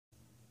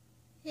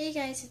Hey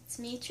guys, it's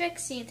me,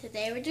 Trixie, and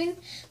today we're doing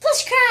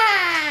Plush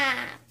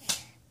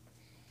Craft!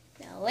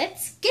 Now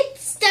let's get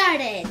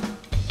started!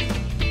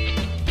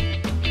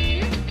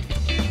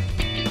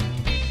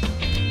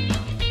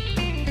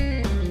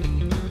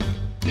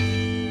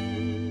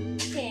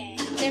 Okay,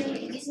 then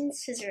we're using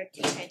scissor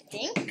tape, I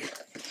think.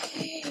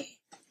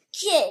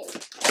 Okay,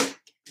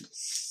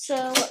 so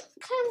what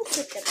comes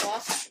with the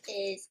box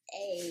is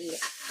a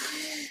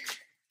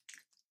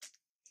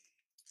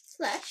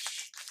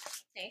plush,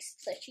 nice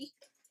plushy.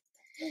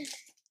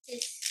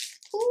 This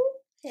cool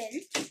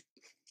pin,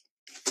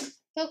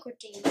 poker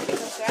team,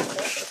 poker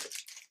apple,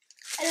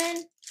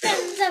 and then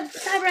the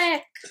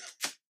fabric.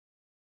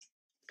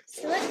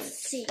 So let's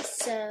see.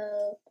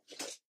 So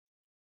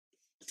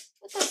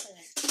what else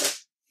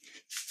is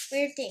there?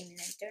 Weird thing.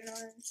 I don't know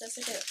what I'm supposed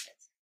to do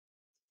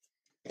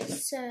with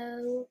this.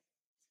 So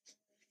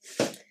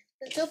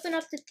let's open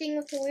up the thing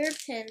with the weird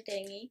pin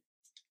thingy.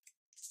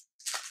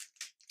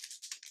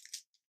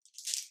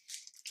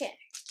 Okay.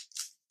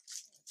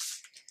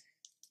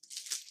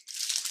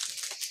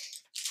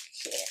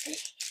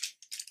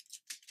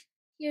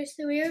 Here's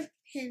the weird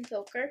pin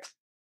poker.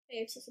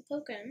 It's just a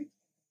poker.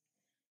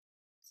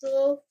 It's a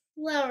little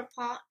flower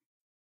pot.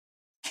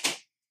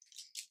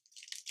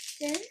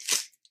 Then,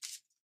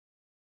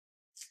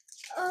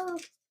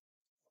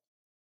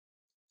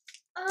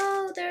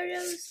 there are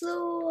those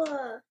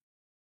little,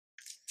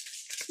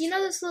 you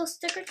know those little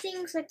sticker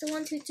things, like the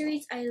 1, 2,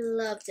 3s? I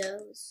love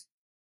those.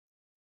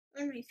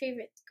 One of my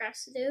favorite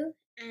crafts to do.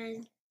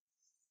 And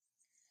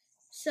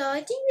so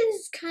I think this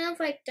is kind of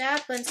like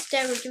that, but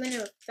instead we're doing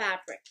it with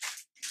fabric.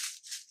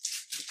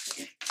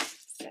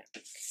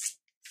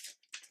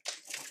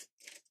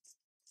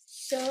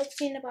 So let's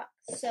see in the box.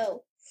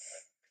 So,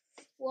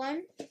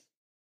 one,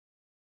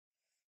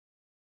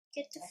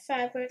 get the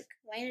fabric,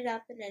 line it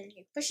up, and then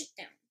you push it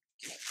down.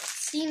 Okay, that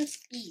seems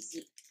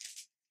easy.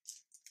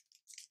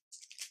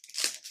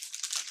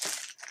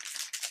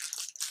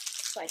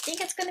 So I think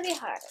it's going to be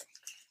harder.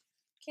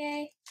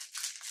 Okay,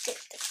 get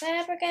the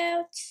fabric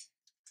out.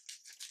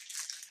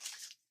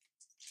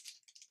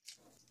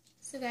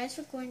 So guys,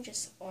 we're going to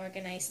just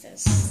organize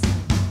this.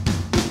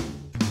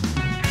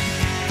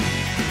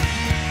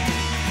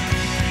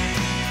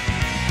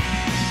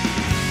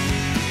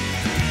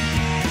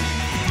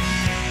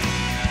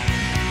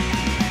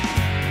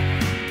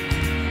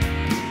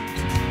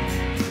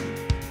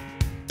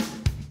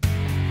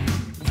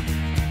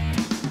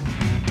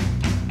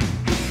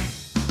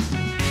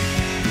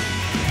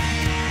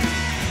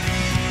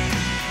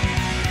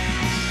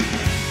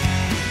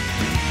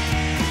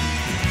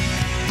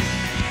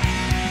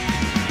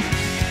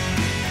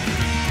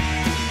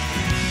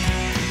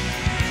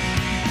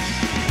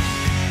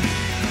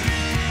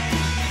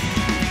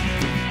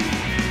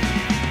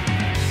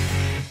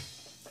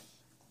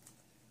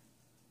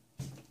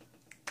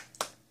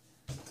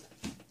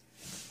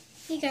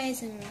 Hey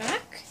guys, I'm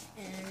back,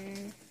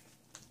 and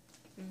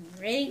I'm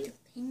ready to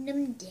pin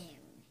them down.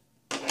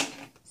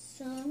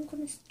 So I'm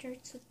going to start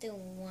with the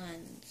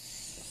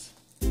ones.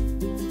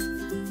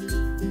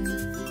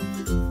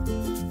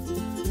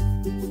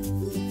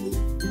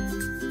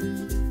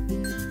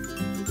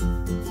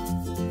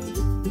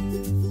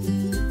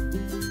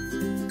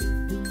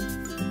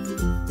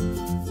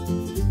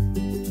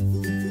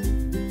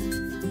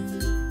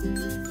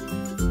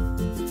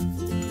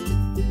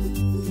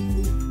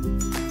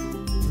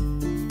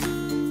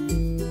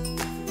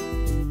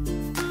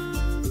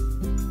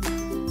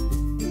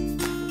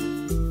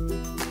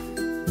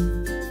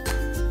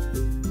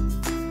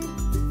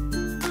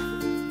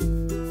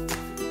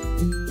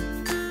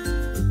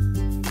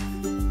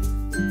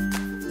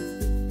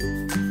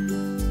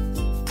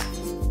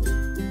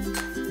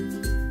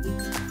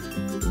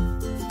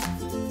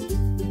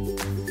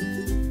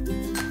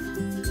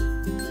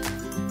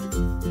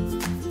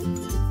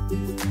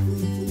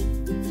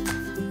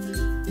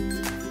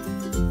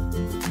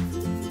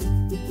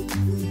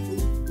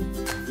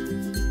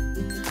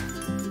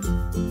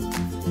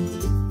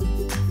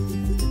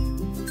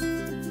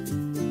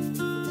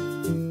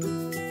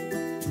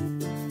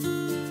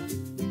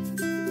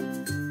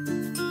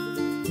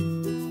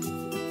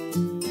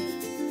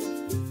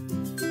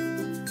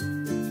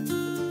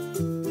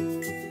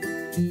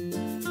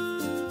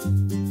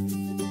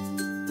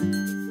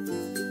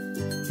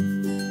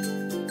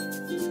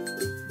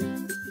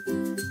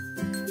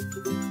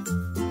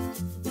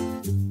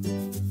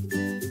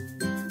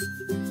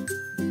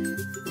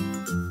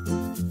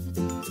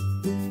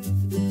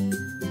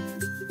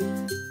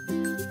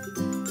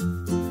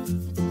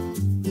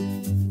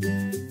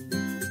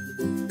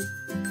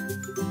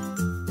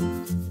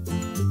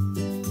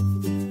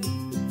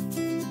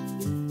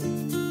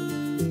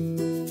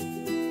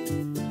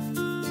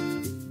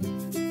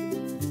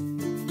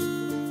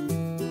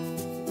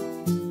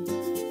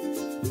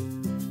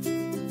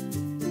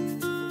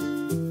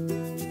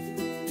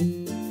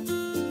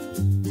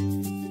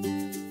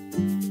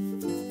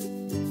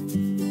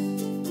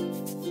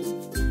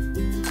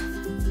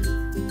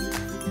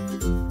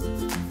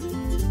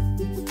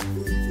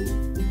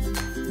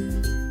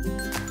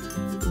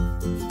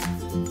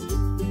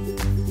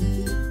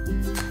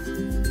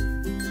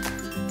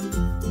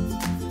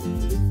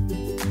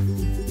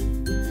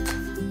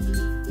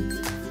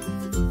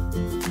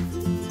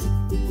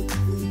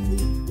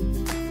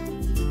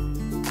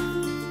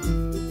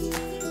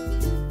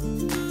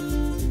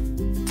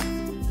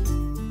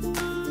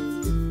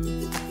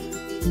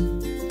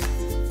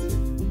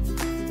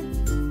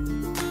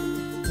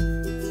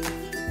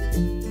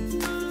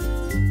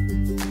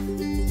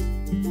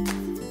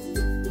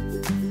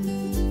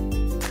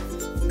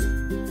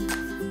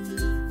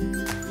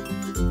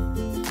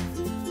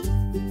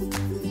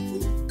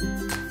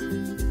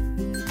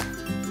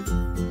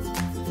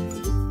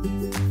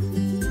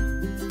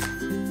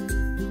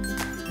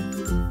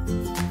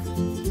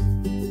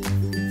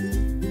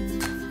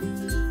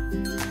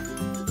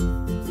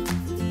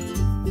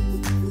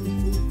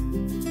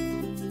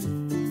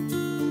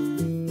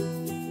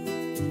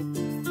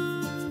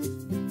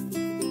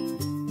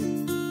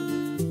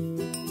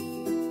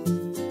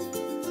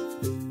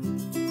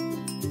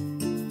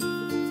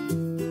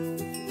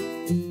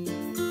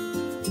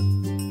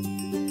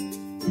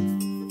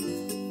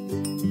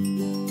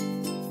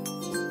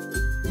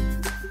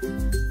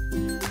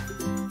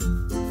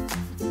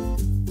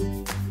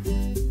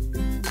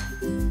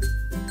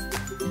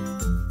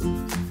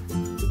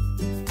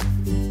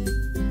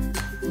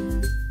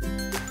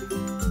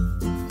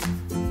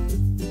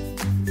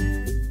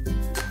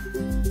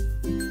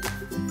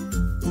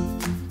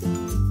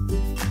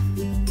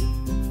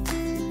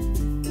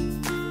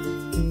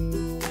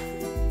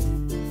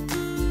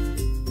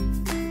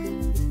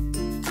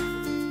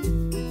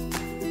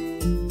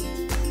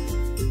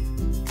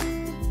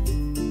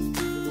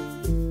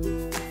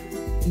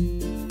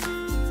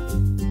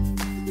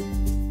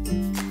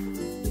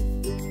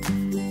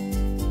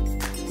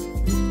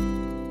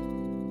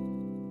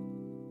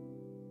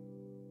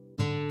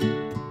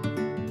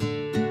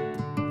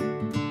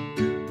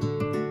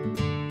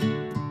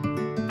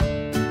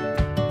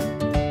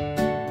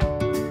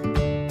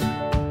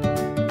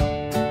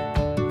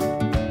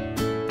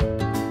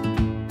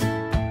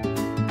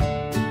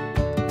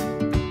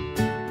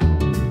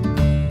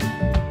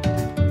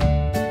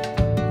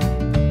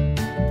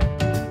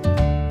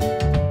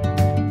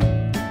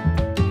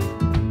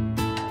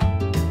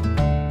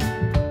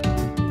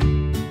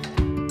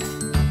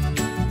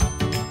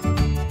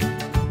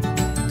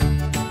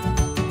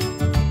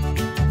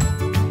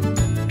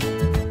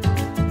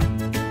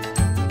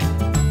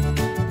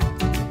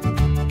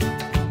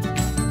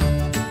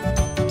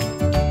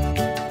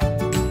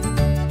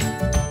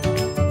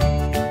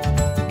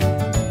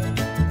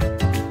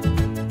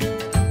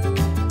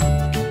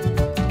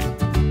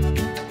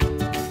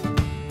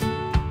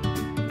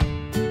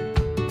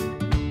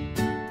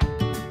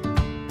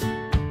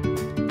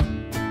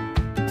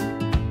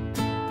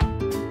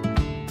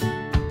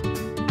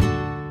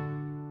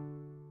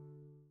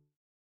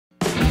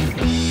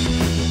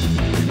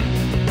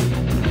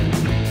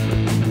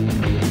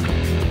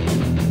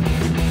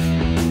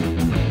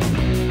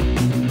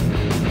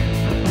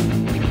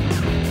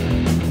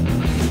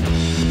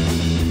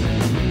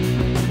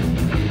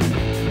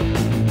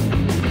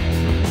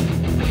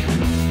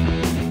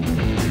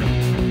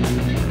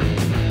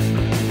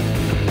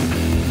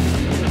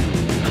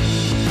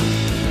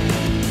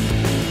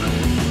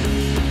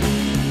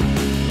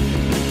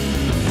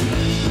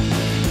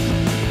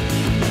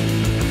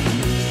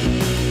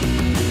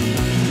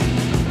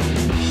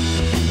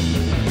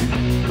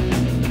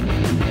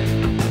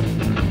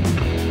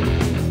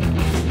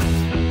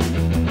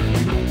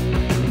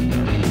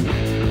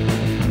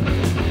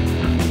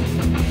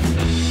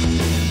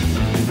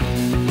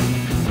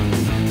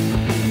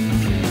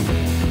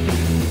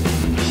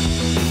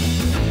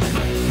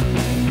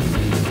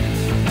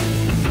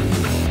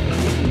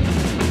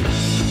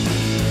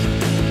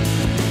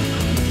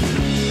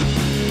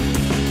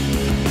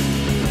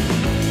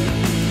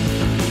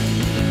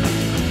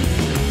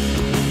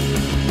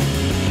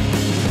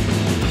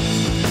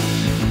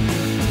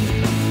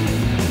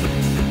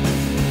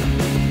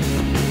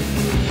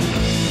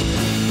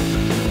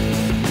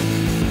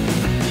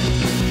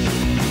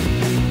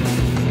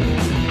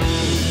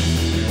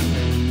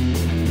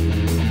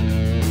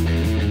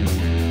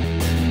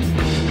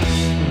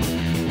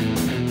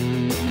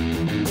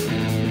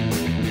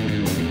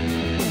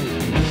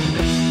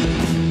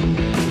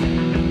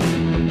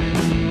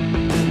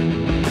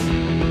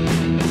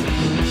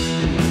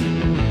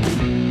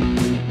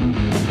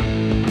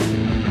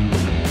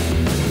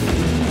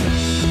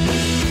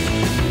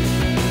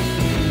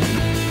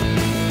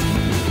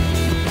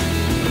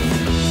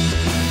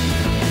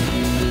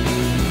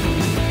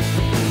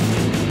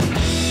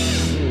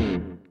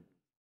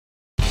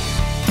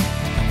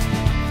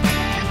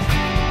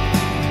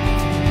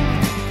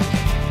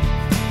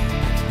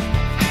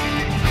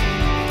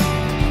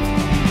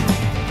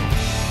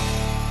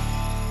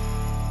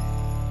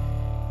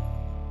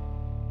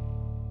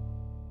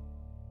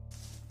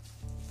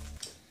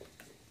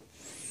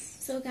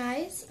 So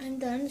guys, I'm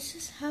done. This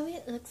is how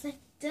it looks like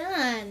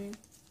done.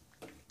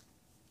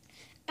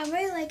 I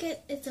really like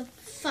it. It's a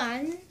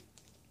fun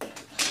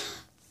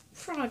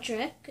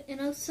project,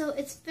 and also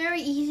it's very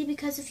easy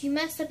because if you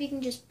mess up you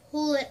can just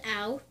pull it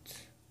out.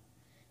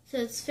 So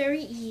it's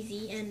very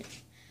easy, and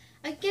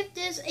I give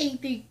this a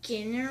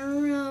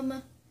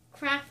beginner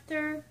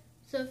crafter.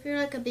 So if you're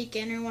like a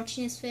beginner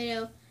watching this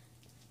video,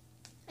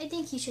 I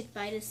think you should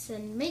buy this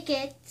and make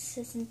it,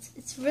 since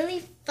it's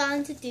really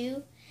fun to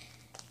do.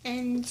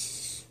 And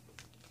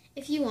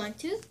if you want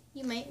to,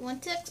 you might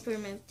want to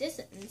experiment with this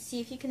and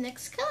see if you can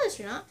mix colors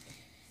or not.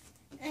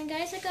 And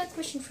guys, I got a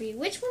question for you.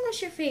 Which one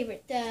was your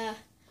favorite?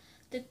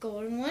 The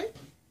golden one,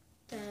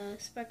 the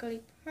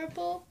sparkly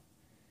purple,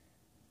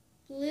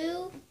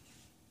 blue,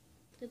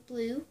 the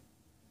blue,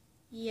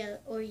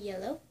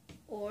 yellow,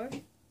 or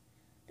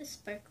the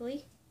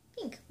sparkly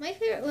pink? My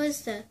favorite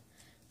was the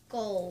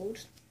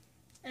gold.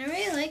 And I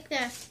really like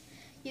that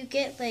you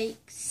get like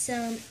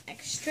some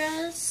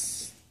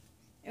extras.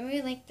 I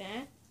really like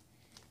that.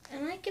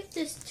 And I give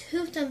this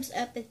 2 thumbs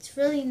up. It's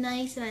really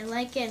nice and I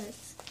like it.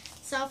 It's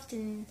soft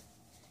and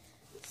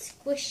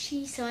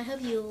squishy. So I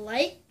hope you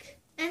like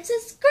and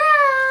subscribe.